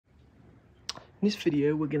In this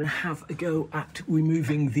video, we're going to have a go at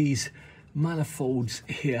removing these manifolds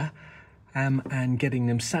here and getting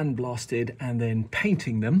them sandblasted and then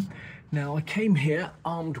painting them. Now, I came here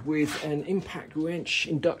armed with an impact wrench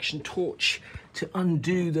induction torch to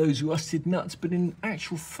undo those rusted nuts, but in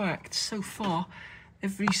actual fact, so far,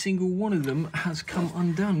 every single one of them has come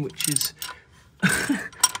undone, which is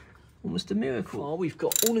almost a miracle. Well, we've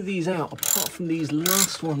got all of these out, apart from these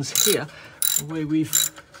last ones here, where we've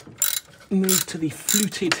moved to the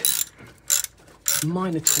fluted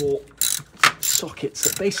Minotaur sockets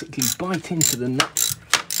that basically bite into the nut.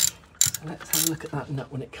 So let's have a look at that nut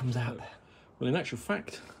when it comes out. Well, in actual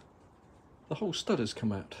fact, the whole stud has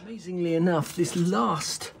come out. Amazingly enough, this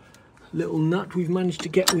last little nut we've managed to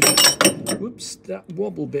get with it. Whoops, that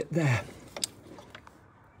wobble bit there.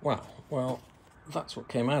 Wow, well, that's what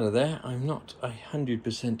came out of there. I'm not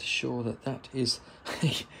 100% sure that that is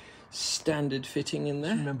a standard fitting in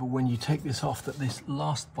there. Remember when you take this off that this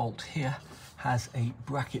last bolt here has a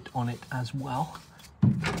bracket on it as well.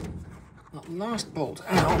 That last bolt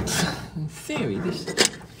out, in theory this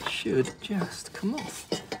should just come off.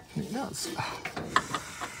 And it does.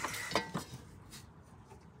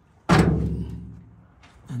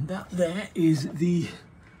 And that there is the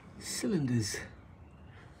cylinders.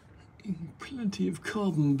 Plenty of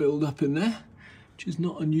carbon build up in there, which is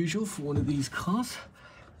not unusual for one of these cars.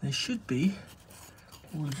 There should be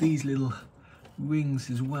all of these little rings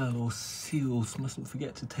as well, or seals. Mustn't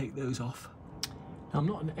forget to take those off. Now, I'm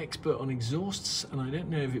not an expert on exhausts, and I don't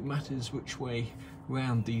know if it matters which way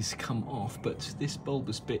round these come off, but this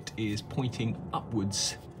bulbous bit is pointing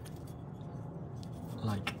upwards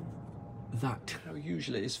like that. How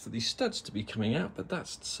usual it is for these studs to be coming out, but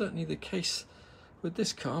that's certainly the case with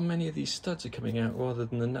this car. Many of these studs are coming out rather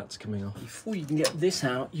than the nuts coming off. Before you can get this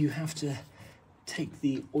out, you have to take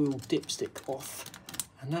the oil dipstick off,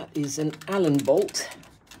 and that is an Allen bolt,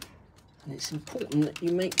 and it's important that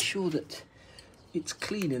you make sure that it's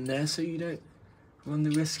clean in there so you don't run the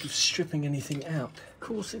risk of stripping anything out. Of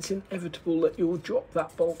course, it's inevitable that you'll drop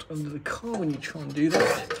that bolt under the car when you try and do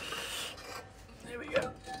that. There we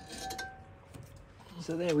go.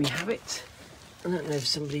 So there we have it. I don't know if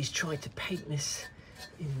somebody's tried to paint this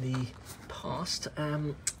in the past.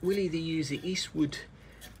 We'll either use the Eastwood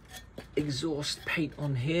exhaust paint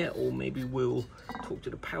on here, or maybe we'll talk to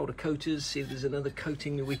the powder coaters, see if there's another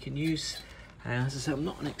coating that we can use. As I said, I'm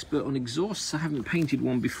not an expert on exhausts. I haven't painted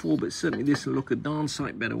one before, but certainly this will look a darn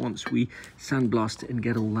sight better once we sandblast it and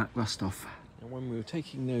get all that rust off. Now, when we were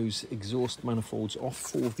taking those exhaust manifolds off,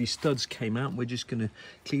 4 of these studs came out. We're just going to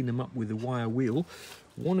clean them up with a wire wheel.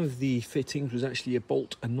 One of the fittings was actually a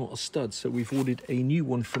bolt and not a stud, so we've ordered a new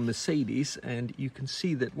one from Mercedes, and you can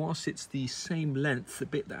see that whilst it's the same length, the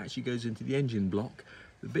bit that actually goes into the engine block,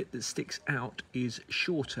 the bit that sticks out is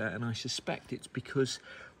shorter, and I suspect it's because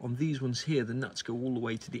on these ones here the nuts go all the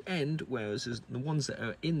way to the end, whereas the ones that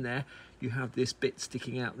are in there you have this bit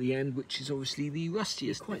sticking out the end, which is obviously the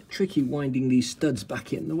rustiest. Quite tricky winding these studs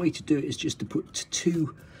back in. The way to do it is just to put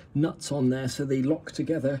 2 nuts on there so they lock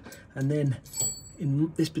together, and then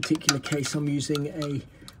in this particular case I'm using a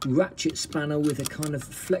ratchet spanner with a kind of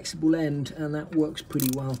flexible end, and that works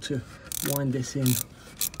pretty well to wind this in.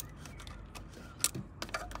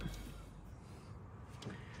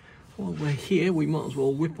 While we're here, we might as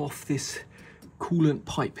well whip off this coolant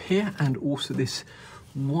pipe here and also this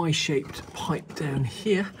Y-shaped pipe down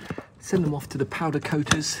here, send them off to the powder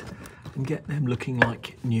coaters and get them looking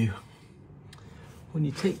like new. When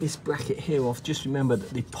you take this bracket here off, just remember that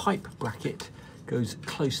the pipe bracket goes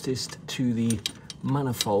closest to the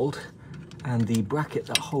manifold, and the bracket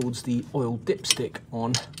that holds the oil dipstick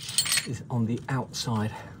on is on the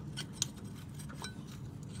outside.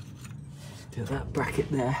 So that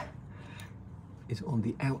bracket there is on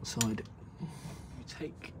the outside.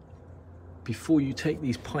 Before you take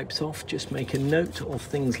these pipes off, just make a note of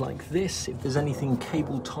things like this. If there's anything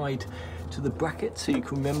cable tied to the bracket, so you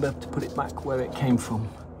can remember to put it back where it came from.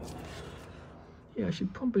 Yeah, I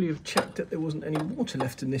should probably have checked that there wasn't any water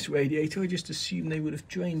left in this radiator. I just assumed they would have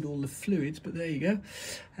drained all the fluids, but there you go.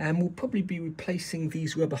 And we'll probably be replacing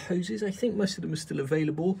these rubber hoses. I think most of them are still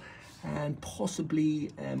available, and possibly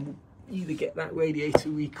we'll either get that radiator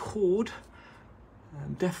re-cored,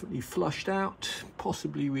 definitely flushed out,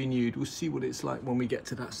 possibly renewed. We'll see what it's like when we get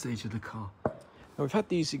to that stage of the car. Now we've had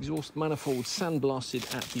these exhaust manifolds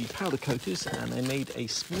sandblasted at the powder coaters, and they made a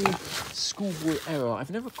small schoolboy error.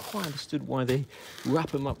 I've never quite understood why they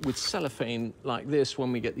wrap them up with cellophane like this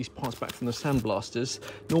when we get these parts back from the sandblasters.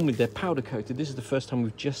 Normally they're powder coated. This is the first time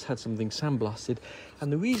we've just had something sandblasted.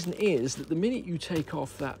 And the reason is that the minute you take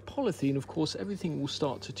off that polythene, of course, everything will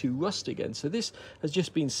start to rust again. So this has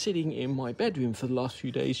just been sitting in my bedroom for the last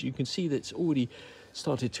few days. You can see that it's already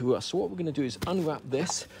started to rust. So what we're going to do is unwrap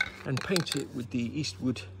this and paint it with the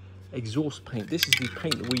Eastwood exhaust paint. This is the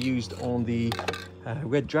paint that we used on the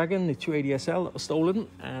Red Dragon, the 280SL that was stolen,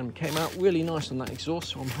 and came out really nice on that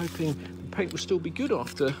exhaust. So I'm hoping the paint will still be good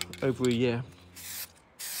after over a year.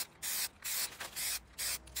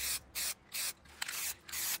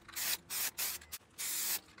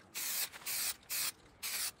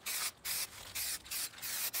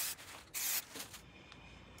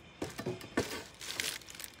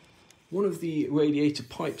 One of the radiator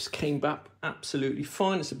pipes came back absolutely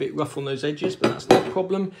fine. It's a bit rough on those edges, but that's no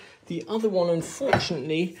problem. The other one,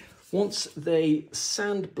 unfortunately, once they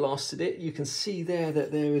sandblasted it, you can see there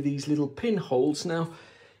that there are these little pinholes. Now,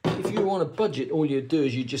 if you're on a budget, all you do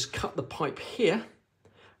is you just cut the pipe here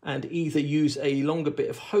and either use a longer bit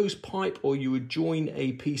of hose pipe or you would join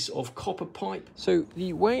a piece of copper pipe. So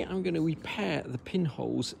the way I'm going to repair the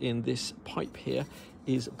pinholes in this pipe here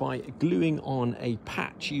is by gluing on a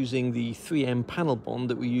patch using the 3M panel bond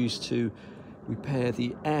that we use to repair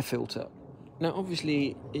the air filter. Now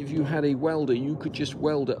obviously if you had a welder you could just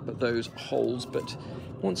weld up those holes, but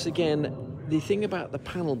once again the thing about the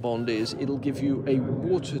panel bond is it'll give you a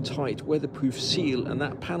watertight weatherproof seal, and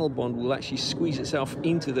that panel bond will actually squeeze itself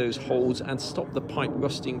into those holes and stop the pipe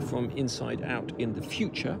rusting from inside out in the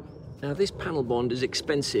future. Now this panel bond is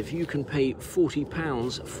expensive. You can pay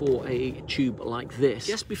 £40 for a tube like this.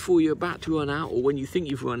 Just before you're about to run out, or when you think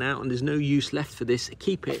you've run out and there's no use left for this,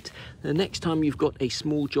 keep it. The next time you've got a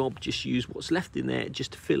small job, just use what's left in there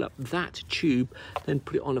just to fill up that tube, then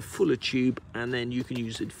put it on a fuller tube, and then you can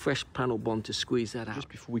use a fresh panel bond to squeeze that out. Just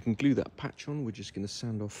before we can glue that patch on, we're just going to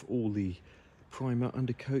sand off all the primer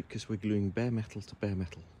undercoat because we're gluing bare metal to bare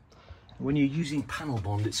metal. When you're using panel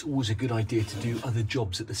bond, it's always a good idea to do other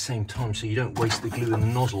jobs at the same time so you don't waste the glue and the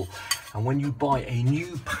nozzle. And when you buy a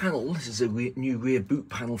new panel, this is a new rear boot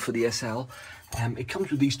panel for the SL, it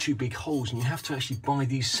comes with these two big holes, and you have to actually buy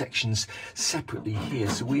these sections separately here.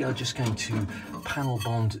 So we are just going to panel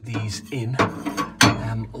bond these in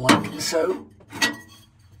like so.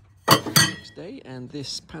 Next day, and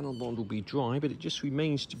this panel bond will be dry, but it just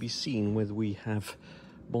remains to be seen whether we have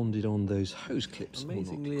bonded on those hose clips.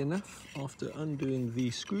 Amazingly enough, after undoing the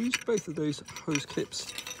screws, both of those hose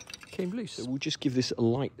clips came loose. So we'll just give this a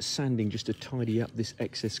light sanding just to tidy up this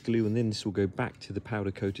excess glue, and then this will go back to the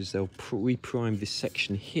powder coaters. They'll re-prime this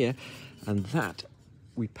section here, and that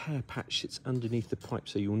repair patch sits underneath the pipe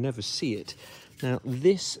so you'll never see it. Now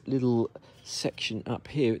this little section up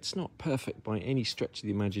here, it's not perfect by any stretch of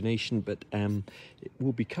the imagination, but it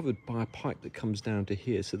will be covered by a pipe that comes down to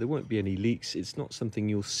here, so there won't be any leaks. It's not something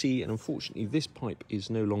you'll see, and unfortunately this pipe is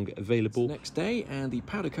no longer available. Next day, and the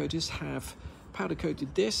powder coaters have powder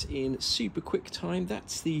coated this in super quick time.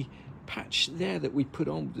 That's the patch there that we put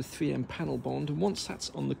on with the 3M panel bond, and once that's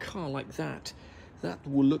on the car like that, that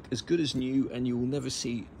will look as good as new, and you will never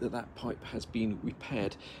see that that pipe has been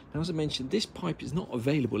repaired. Now, as I mentioned, this pipe is not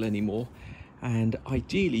available anymore, and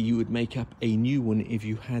ideally you would make up a new one if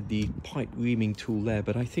you had the pipe reaming tool there,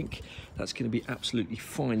 but I think that's going to be absolutely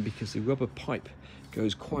fine because the rubber pipe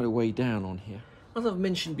goes quite a way down on here. As I've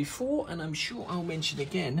mentioned before, and I'm sure I'll mention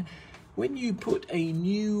again, when you put a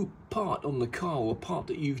new part on the car, or a part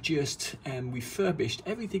that you've just refurbished,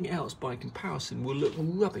 everything else by comparison will look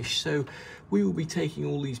rubbish. So we will be taking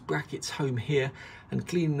all these brackets home here and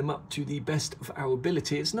cleaning them up to the best of our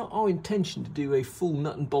ability. It's not our intention to do a full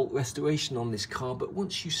nut and bolt restoration on this car, but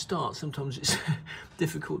once you start, sometimes it's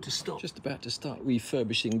difficult to stop. Just about to start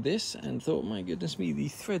refurbishing this and thought, my goodness me, the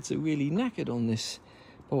threads are really knackered on this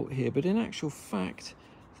bolt here, but in actual fact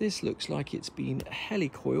this looks like it's been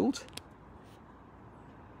helicoiled.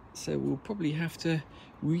 So we'll probably have to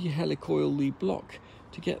re-helicoil the block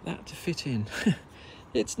to get that to fit in.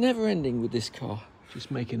 It's never ending with this car.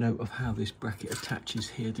 Just make a note of how this bracket attaches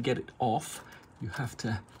here. To get it off, you have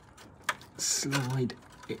to slide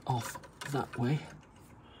it off that way.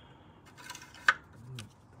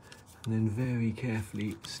 And then very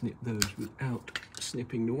carefully snip those without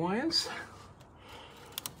snipping the wires.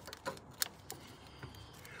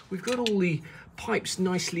 We've got all the pipes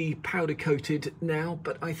nicely powder coated now,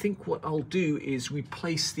 but I think what I'll do is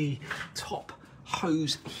replace the top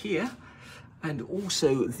hose here, and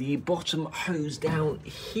also the bottom hose down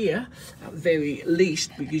here at very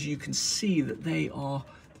least, because you can see that they are,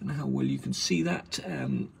 I don't know how well you can see that,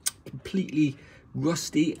 completely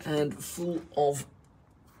rusty and full of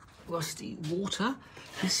rusty water.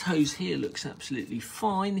 This hose here looks absolutely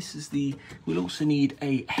fine. This is the, we'll also need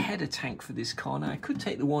a header tank for this car. Now I could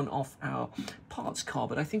take the one off our parts car,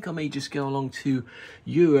 but I think I may just go along to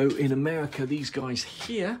Euro in America, these guys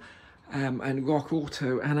here, and Rock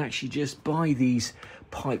Auto, and actually just buy these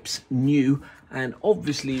pipes new. And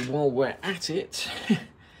obviously while we're at it,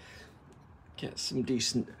 get some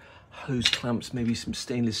decent hose clamps, maybe some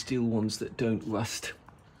stainless steel ones that don't rust.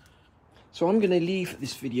 So I'm going to leave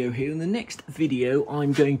this video here. In the next video,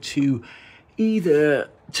 I'm going to either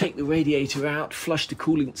take the radiator out, flush the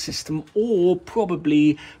coolant system, or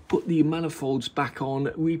probably put the manifolds back on,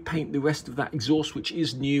 repaint the rest of that exhaust, which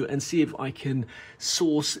is new, and see if I can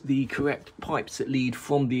source the correct pipes that lead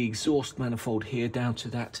from the exhaust manifold here down to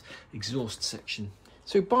that exhaust section.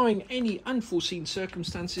 So barring any unforeseen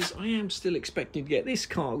circumstances, I am still expecting to get this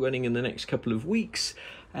car running in the next couple of weeks.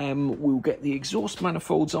 We'll get the exhaust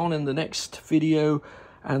manifolds on in the next video,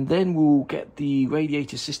 and then we'll get the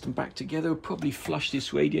radiator system back together, probably flush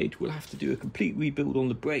this radiator. We'll have to do a complete rebuild on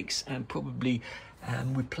the brakes and probably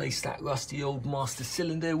replace that rusty old master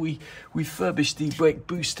cylinder. We refurbished the brake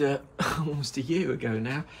booster almost a year ago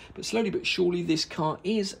now, but slowly but surely this car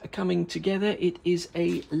is coming together. It is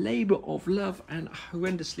a labour of love and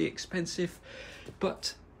horrendously expensive,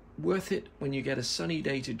 but worth it when you get a sunny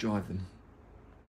day to drive them.